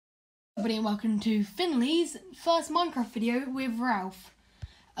Everybody and welcome to Finley's first Minecraft video with Ralph.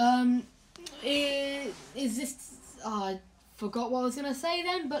 Is this... I forgot what I was going to say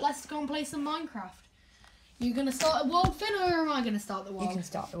then, but let's go and play some Minecraft. You going to start the world, Finn, or am I going to start the world? You can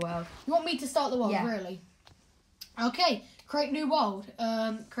start the world. You want me to start the world, yeah. Really? Okay, create new world.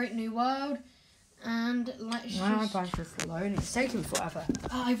 Create new world. And let's My bunch is alone. It's taking forever.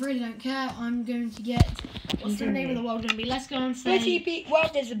 I really don't care. I'm going to get... What's the name of the world going to be? Let's go and say... Well,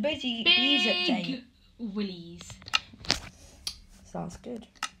 there's a busy bees update. Big Willies. Sounds good.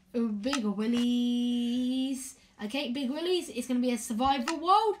 Big Willies. Okay, Big Willies. It's going to be a survival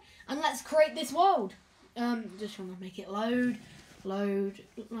world. And let's create this world. Just want to make it load. I'm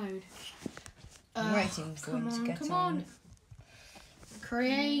waiting for them to get come on.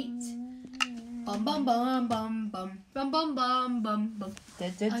 Create. Bum bum bum bum bum bum bum bum bum bum.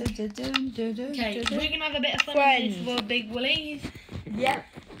 Okay, we're gonna have a bit of fun with this for Big Willies. Yep.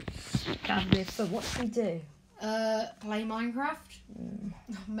 Can be fun. What should we do? Play Minecraft.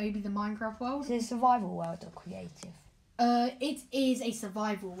 Maybe the Minecraft world. Is it a survival world or creative? It is a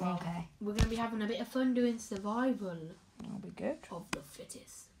survival world. Okay. We're gonna be having a bit of fun doing survival. That'll be good. Of the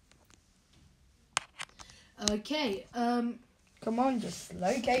fittest. Okay. Come on, just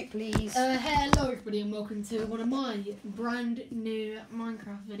locate, please. Hello everybody and welcome to one of my brand new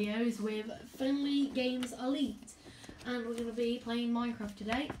Minecraft videos with Finley Games Elite. And we're going to be playing Minecraft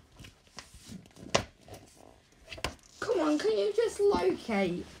today. Come on, can you just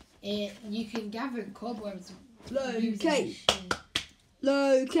locate? You can gather cobwebs. Locate.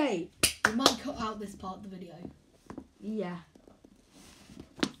 Locate. We might cut out this part of the video. Yeah.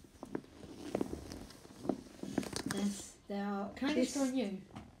 Can I just join you?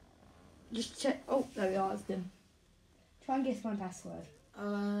 Just check. Oh, there we are. It's done. Try and guess my password.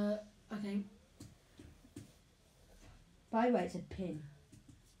 Okay. By the way, it's a pin.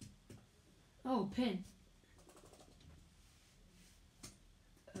 Oh, pin.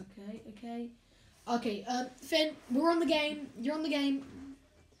 Okay, Finn, we're on the game. You're on the game.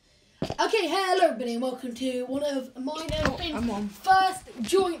 Okay, hello everybody and welcome to one of mine and Finn's first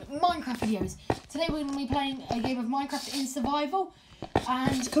joint Minecraft videos. Today we're going to be playing a game of Minecraft in survival.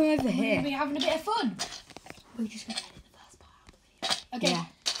 And come over here. We're going to be having a bit of fun. We're just going to get in the first part of the video. Okay,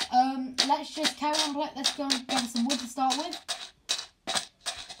 yeah. Let's just carry on. Let's go and grab some wood to start with.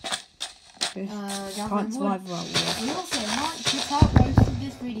 Can't survive without wood. We also might cut out most of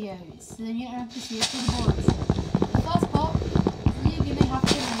this video, so then you don't have to see it through the boards. The first part, you're going to have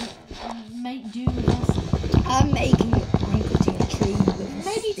to make do with us. I'm putting a tree with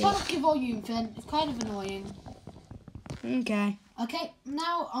Maybe turn off your volume, Finn. It's kind of annoying. Okay. Okay,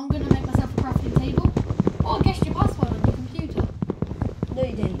 now I'm going to make myself a crafting table. Oh, I guessed your password on your computer. No,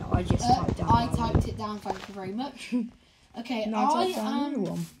 you didn't. I just typed down. I typed it down, thank you very much. Okay, no, I typed down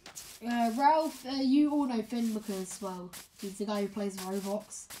one. Ralph, you all know Finn because, well, he's the guy who plays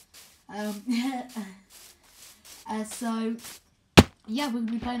Roblox. So, yeah, we're going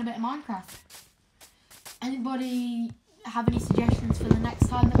to be playing a bit of Minecraft. Anybody have any suggestions for the next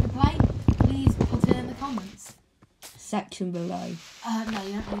time that we play? Please put it in the comments. Section below. No,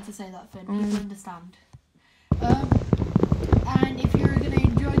 you don't need to say that, Finn. People understand. And if you're going to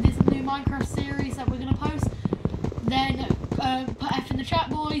enjoy this new Minecraft series that we're going to post, then put F in the chat,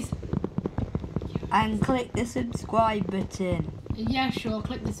 boys. And click the subscribe button. Yeah, sure.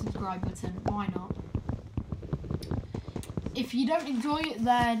 Click the subscribe button. Why not? If you don't enjoy it,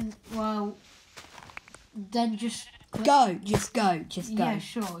 then, well, then just... go. Just go. Yeah,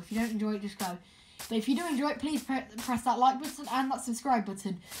 sure. If you don't enjoy it, just go. But if you do enjoy it, please press that like button and that subscribe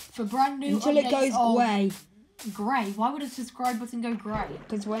button for brand new until it goes grey. Grey? Why would a subscribe button go grey?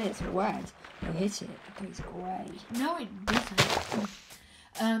 Because when it's red, you hit it, it goes grey. No, it doesn't.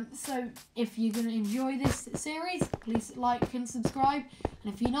 So if you're going to enjoy this series, please like and subscribe.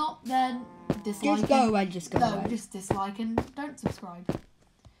 And if you're not, then dislike. Just go away, just go away. No, just dislike and don't subscribe.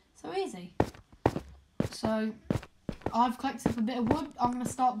 So easy. So I've collected up a bit of wood. I'm going to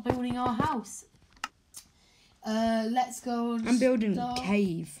start building our house. Let's go. I'm building a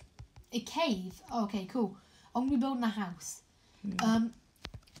cave. A cave? Oh, okay, cool. I'm going to be building a house.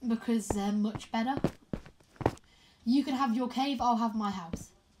 Because they're much better. You can have your cave, I'll have my house.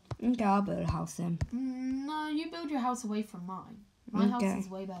 Okay, I'll build a house then. No, you build your house away from mine. My house is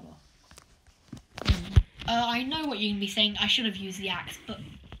way better. I know what you're going to be saying. I should have used the axe, but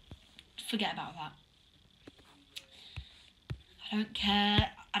forget about that. I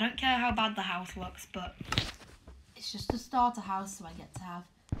don't care how bad the house looks, but it's just a starter house, so I get to have...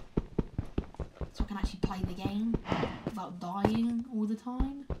 So I can actually play the game without dying all the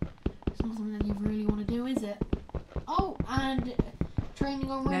time. It's not something that you really want to do, is it? Oh, and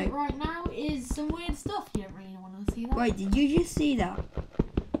training on Reddit right now is some weird stuff. You don't really want to see that. Wait, did you just see that?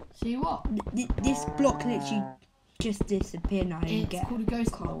 See what? This block literally just disappeared and I didn't get It's called a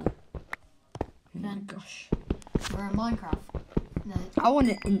ghost block. Oh my gosh. We're in Minecraft. No. I want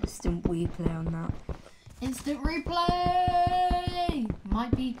an instant replay on that. Instant replay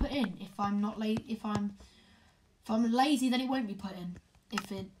might be put in if I'm not late. If I'm lazy, then it won't be put in.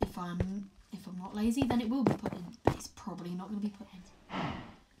 If I'm not lazy, then it will be put in. But it's probably not going to be put in.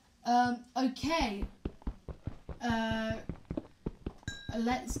 Okay.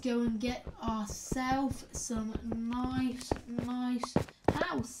 Let's go and get ourselves some nice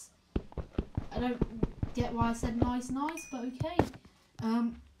house. I don't get why I said nice, but okay.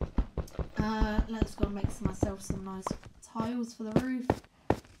 Let's go and make myself some nice tiles for the roof.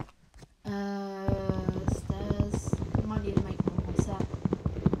 Stairs. I might need to make one more set.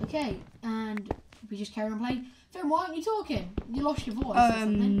 Okay, and we just carry on playing. Finn, why aren't you talking? You lost your voice or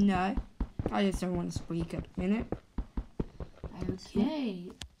something? No. I just don't want to speak at the minute. Okay.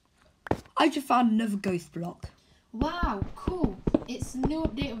 I just found another ghost block. Wow, cool. It's a new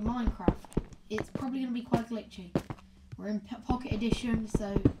update of Minecraft. It's probably going to be quite glitchy. We're in Pocket Edition,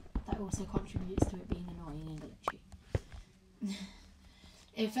 so that also contributes to it being annoying and glitchy.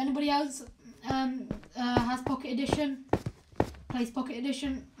 If anybody else has Pocket Edition, plays Pocket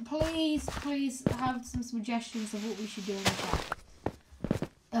Edition, please have some suggestions of what we should do in the chat.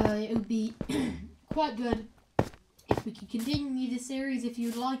 It would be quite good if we could continue this series if you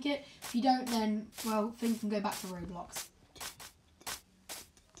would like it. If you don't, then, well, things can go back to Roblox.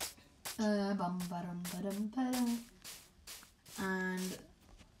 And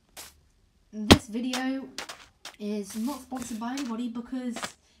this video is not sponsored by anybody, because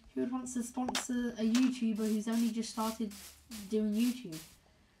who would want to sponsor a YouTuber who's only just started doing YouTube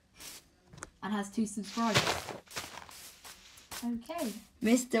and has 2 subscribers? Okay.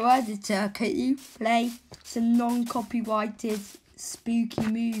 Mr. Editor, can you play some non-copyrighted spooky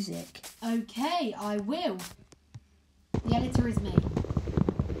music? Okay, I will. The editor is me.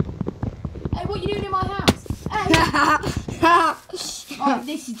 Hey, what are you doing in my house? Hey! Oh,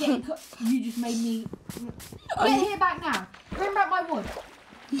 this is getting you just made me... Get here back now. Bring back my wood.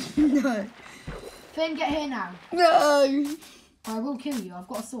 No. Finn, get here now. No. I will kill you. I've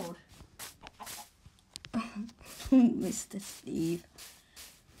got a sword. Mr. Steve.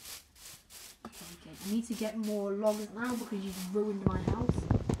 Okay, I need to get more logs now because you've ruined my house.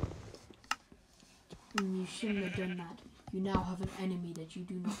 And you shouldn't have done that. You now have an enemy that you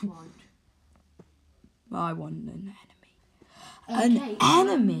do not want. I want an Okay, enemy. An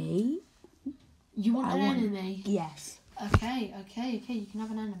enemy? You want an enemy? Yes. Okay, you can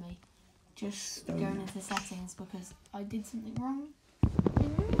have an enemy. Just going into settings because I did something wrong. You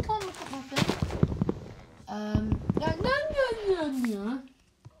can't look at my thing. No.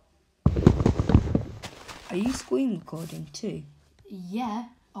 Are you screen recording too? Yeah,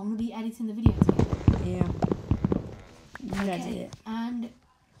 I'm going to be editing the video together. Yeah. Okay, Edit it. and...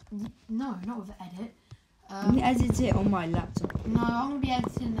 No, not with edit. You can edit it on my laptop. No, I'm going to be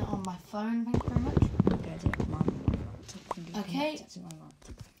editing it on my phone, thank you very much. Edit it on my laptop. Okay. It's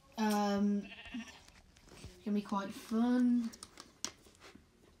Going to be quite fun.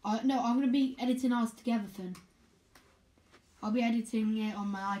 No, I'm going to be editing ours together, Finn. I'll be editing it on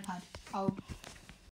my iPad.